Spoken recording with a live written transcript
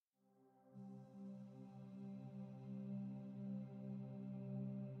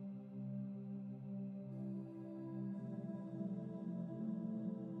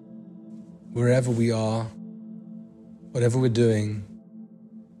wherever we are, whatever we're doing,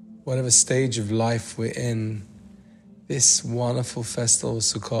 whatever stage of life we're in, this wonderful festival of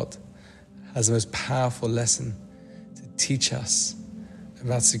Sukkot has the most powerful lesson to teach us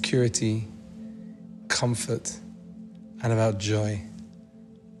about security, comfort, and about joy.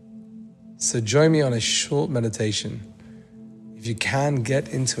 So join me on a short meditation. If you can get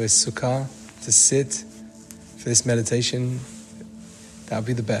into a sukkah to sit for this meditation, that would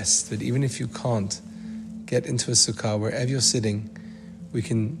be the best. But even if you can't get into a sukkah, wherever you're sitting, we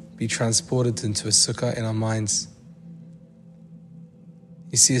can be transported into a sukkah in our minds.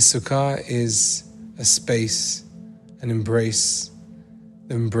 You see, a sukkah is a space, an embrace,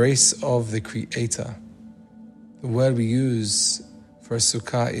 the embrace of the Creator. The word we use for a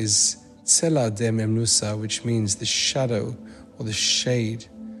sukkah is Tzela de Memnusa, which means the shadow or the shade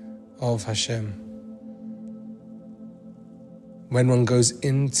of Hashem. When one goes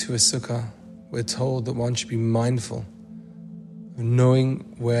into a sukkah, we're told that one should be mindful of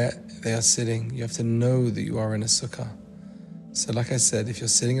knowing where they are sitting. You have to know that you are in a sukkah. So like I said, if you're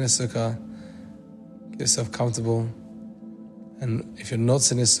sitting in a sukkah, get yourself comfortable. And if you're not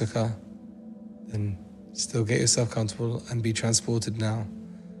sitting in a sukkah, then still get yourself comfortable and be transported now.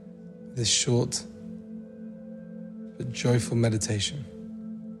 This short but joyful meditation.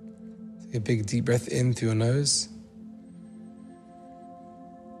 Take a big deep breath in through your nose.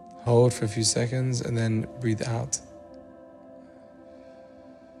 Hold for a few seconds and then breathe out.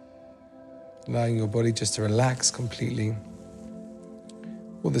 Allowing your body just to relax completely.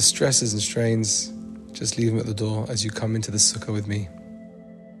 All the stresses and strains, just leave them at the door as you come into the sukkah with me.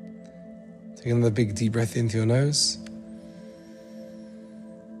 Take another big deep breath in through your nose.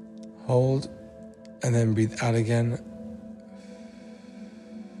 Hold and then breathe out again.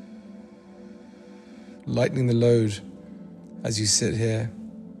 Lightening the load as you sit here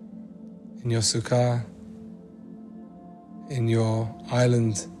in your sukkah, in your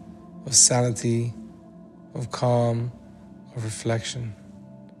island of sanity, of calm, of reflection.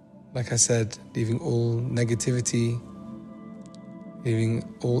 Like I said, leaving all negativity,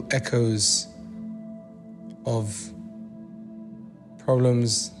 leaving all echoes of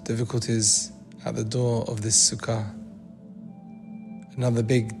problems, difficulties at the door of this sukkah. Another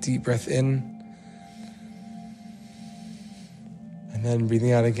big deep breath in, and then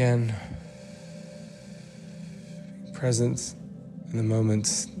breathing out again. Present in the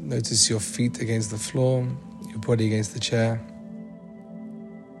moment. Notice your feet against the floor, your body against the chair.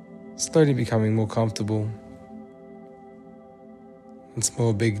 Slowly becoming more comfortable. Once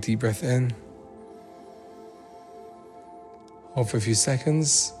more, big deep breath in. Hold for a few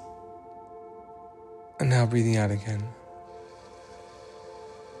seconds. And now breathing out again.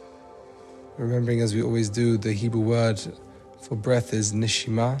 Remembering, as we always do, the Hebrew word for breath is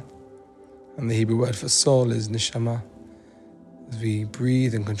nishima, and the Hebrew word for soul is neshama. As we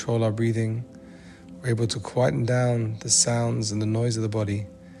breathe and control our breathing, we're able to quieten down the sounds and the noise of the body,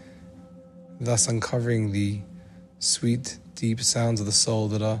 thus uncovering the sweet, deep sounds of the soul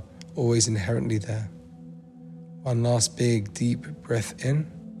that are always inherently there. One last big, deep breath in.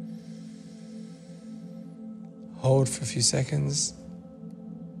 Hold for a few seconds,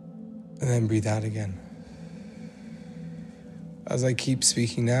 and then breathe out again. As I keep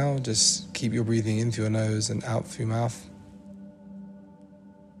speaking now, just keep your breathing in through your nose and out through your mouth.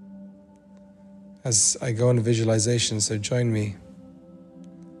 As I go into visualization, so join me.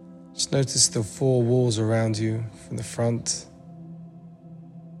 Just notice the four walls around you from the front.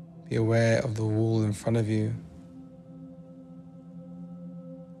 Be aware of the wall in front of you.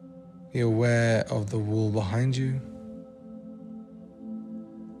 Be aware of the wall behind you.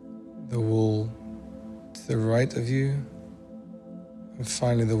 The wall to the right of you. And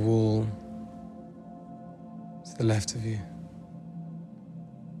finally the wall to the left of you.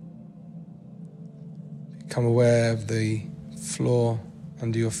 Become aware of the floor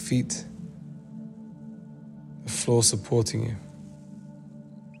under your feet, the floor supporting you.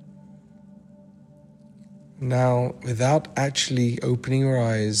 Now, without actually opening your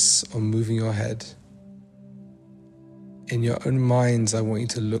eyes or moving your head, in your own minds, I want you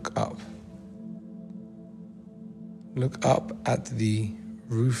to look up. Look up at the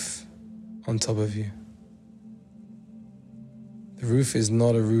roof on top of you. The roof is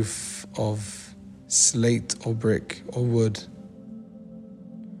not a roof of slate or brick or wood.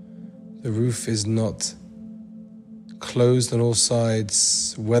 The roof is not closed on all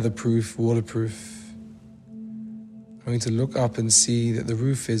sides, weatherproof, waterproof. I want you to look up and see that the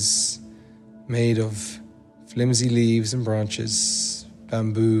roof is made of flimsy leaves and branches,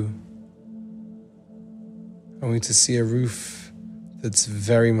 bamboo. I want you to see a roof that's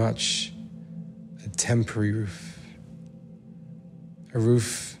very much temporary roof. A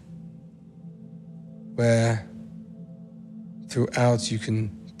roof where throughout you can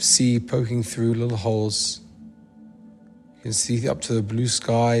see poking through little holes. You can see up to the blue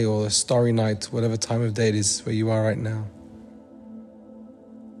sky or a starry night, whatever time of day it is where you are right now.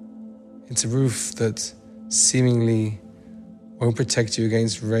 It's a roof that seemingly won't protect you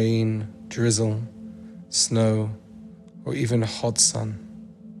against rain, drizzle, snow, or even hot sun.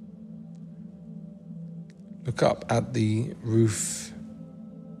 Look up at the roof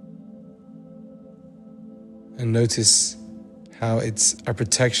and notice how it's a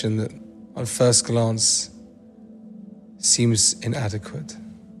protection that on first glance seems inadequate.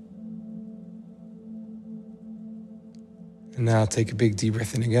 And now take a big deep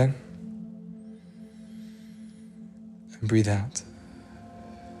breath in again and breathe out.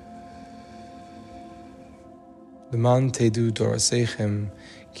 L'man tedu doraseichem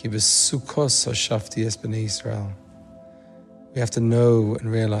ki besukos hashafti es b'nei Yisrael. We have to know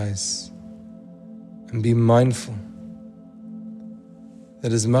and realize and be mindful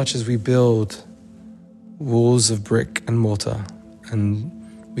that as much as we build walls of brick and mortar and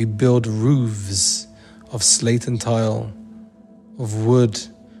we build roofs of slate and tile, of wood,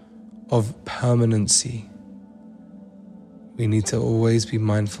 of permanency, we need to always be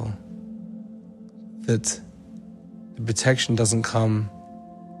mindful that the protection doesn't come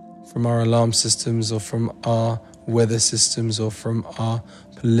from our alarm systems or from our weather systems or from our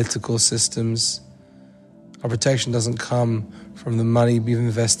political systems. Our protection doesn't come from the money we've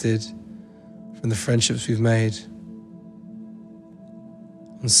invested, from the friendships we've made.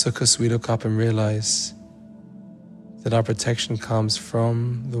 On Sukkot, we look up and realize that our protection comes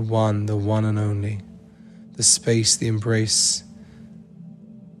from the one and only, the space, the embrace,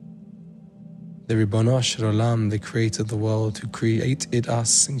 the Ribono Shel Olam, the creator of the world, who created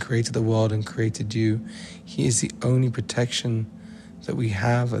us and created the world and created you. He is the only protection that we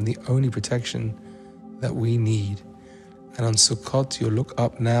have and the only protection that we need. And on Sukkot, you'll look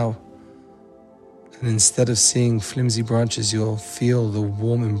up now, and instead of seeing flimsy branches, you'll feel the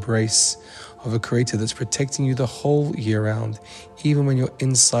warm embrace of a creator that's protecting you the whole year round, even when you're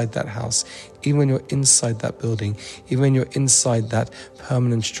inside that house, even when you're inside that building, even when you're inside that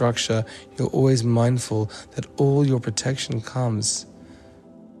permanent structure. You're always mindful that all your protection comes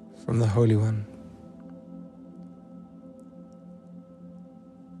from the Holy One.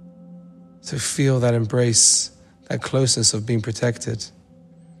 So feel that embrace, that closeness of being protected.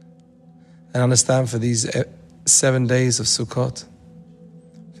 And understand for these 7 days of Sukkot,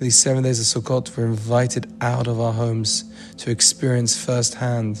 for these 7 days of Sukkot, we're invited out of our homes to experience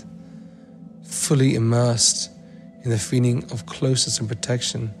firsthand, fully immersed in the feeling of closeness and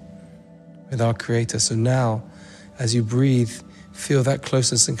protection with our Creator. So now, as you breathe, feel that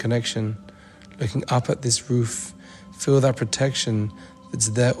closeness and connection, looking up at this roof, feel that protection that's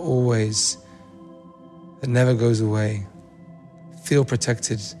there always, that never goes away. Feel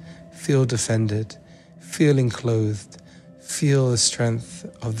protected, feel defended, feel enclosed, feel the strength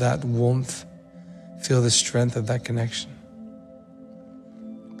of that warmth, feel the strength of that connection,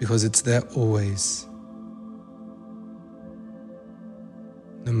 because it's there always,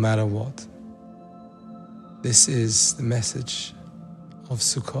 no matter what. This is the message of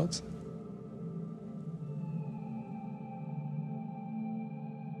Sukkot.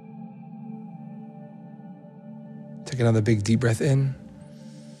 Take another big deep breath in.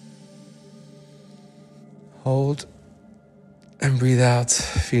 Hold and breathe out,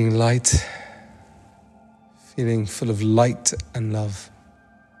 feeling light, feeling full of light and love.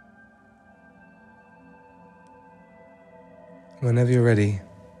 Whenever you're ready,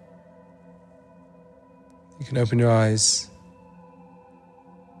 you can open your eyes.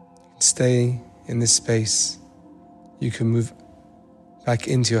 You can stay in this space. You can move back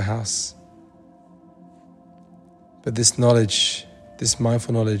into your house. But this knowledge, this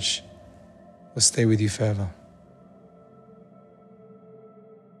mindful knowledge, will stay with you forever.